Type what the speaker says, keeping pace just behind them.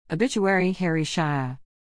Obituary: Harry Shia.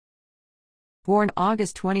 Born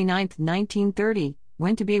August 29, 1930,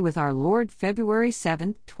 went to be with our Lord February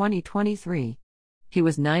 7, 2023. He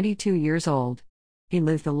was 92 years old. He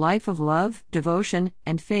lived a life of love, devotion,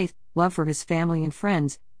 and faith, love for his family and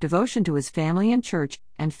friends, devotion to his family and church,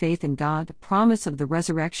 and faith in God, promise of the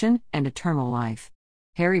resurrection and eternal life.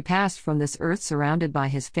 Harry passed from this earth surrounded by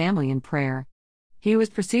his family in prayer. He was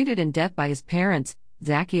preceded in death by his parents,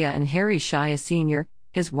 Zakia and Harry Shia Sr.,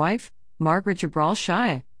 his wife, Margaret Jabral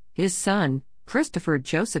Shia, his son, Christopher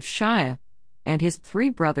Joseph Shia, and his three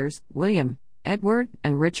brothers, William, Edward,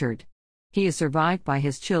 and Richard. He is survived by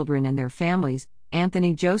his children and their families,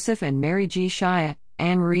 Anthony Joseph and Mary G. Shia,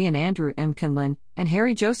 Anne-Marie and Andrew M. Kinlan, and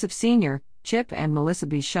Harry Joseph Sr., Chip and Melissa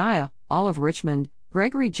B. Shia, all of Richmond,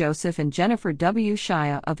 Gregory Joseph and Jennifer W.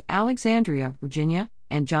 Shia of Alexandria, Virginia,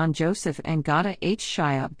 and John Joseph and Gada H.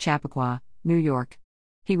 Shia of Chappaqua, New York.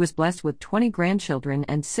 He was blessed with 20 grandchildren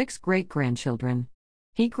and 6 great-grandchildren.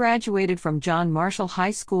 He graduated from John Marshall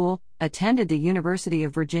High School, attended the University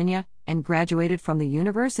of Virginia, and graduated from the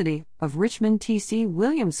University of Richmond T.C.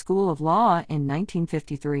 Williams School of Law in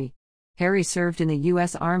 1953. Harry served in the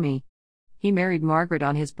U.S. Army. He married Margaret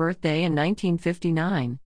on his birthday in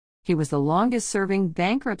 1959. He was the longest-serving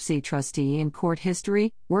bankruptcy trustee in court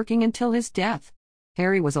history, working until his death.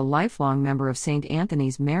 Harry was a lifelong member of St.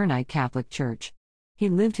 Anthony's Maronite Catholic Church. He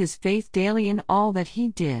lived his faith daily in all that he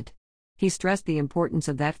did. He stressed the importance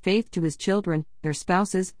of that faith to his children, their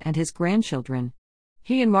spouses, and his grandchildren.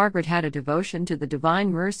 He and Margaret had a devotion to the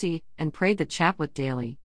Divine Mercy and prayed the chaplet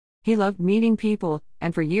daily. He loved meeting people,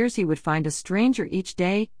 and for years he would find a stranger each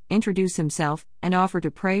day, introduce himself, and offer to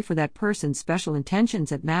pray for that person's special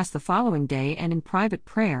intentions at Mass the following day and in private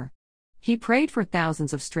prayer. He prayed for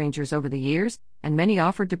thousands of strangers over the years, and many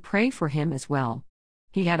offered to pray for him as well.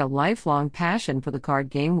 He had a lifelong passion for the card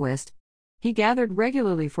game whist. He gathered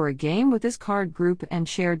regularly for a game with his card group and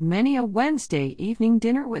shared many a Wednesday evening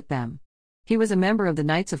dinner with them. He was a member of the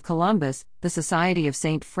Knights of Columbus, the Society of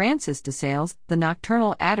St. Francis de Sales, the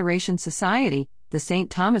Nocturnal Adoration Society, the St.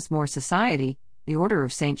 Thomas More Society, the Order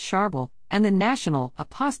of St. Charbel, and the National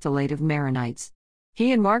Apostolate of Maronites.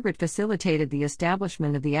 He and Margaret facilitated the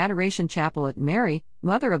establishment of the Adoration Chapel at Mary,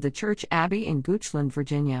 Mother of the Church Abbey in Goochland,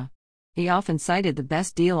 Virginia. He often cited the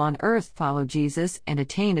best deal on earth: follow Jesus and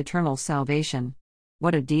attain eternal salvation.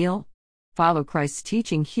 What a deal! Follow Christ's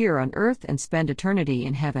teaching here on earth and spend eternity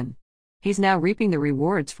in heaven. He's now reaping the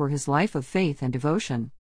rewards for his life of faith and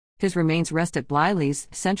devotion. His remains rest at Blyleys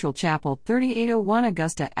Central Chapel, 3801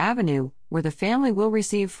 Augusta Avenue, where the family will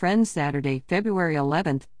receive friends Saturday, February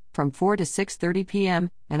 11th, from 4 to 6:30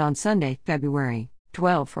 p.m., and on Sunday, February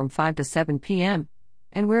 12th, from 5 to 7 p.m.,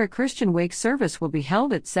 and where a Christian wake service will be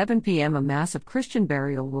held at 7 p.m. A Mass of Christian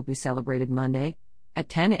burial will be celebrated Monday at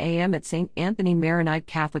 10 a.m. at St. Anthony Maronite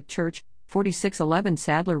Catholic Church, 4611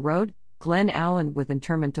 Sadler Road, Glen Allen, with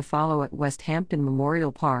interment to follow at West Hampton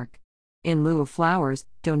Memorial Park. In lieu of flowers,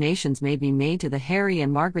 donations may be made to the Harry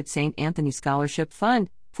and Margaret St. Anthony Scholarship Fund,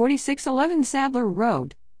 4611 Sadler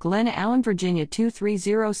Road, Glen Allen, Virginia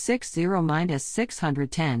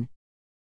 23060-610.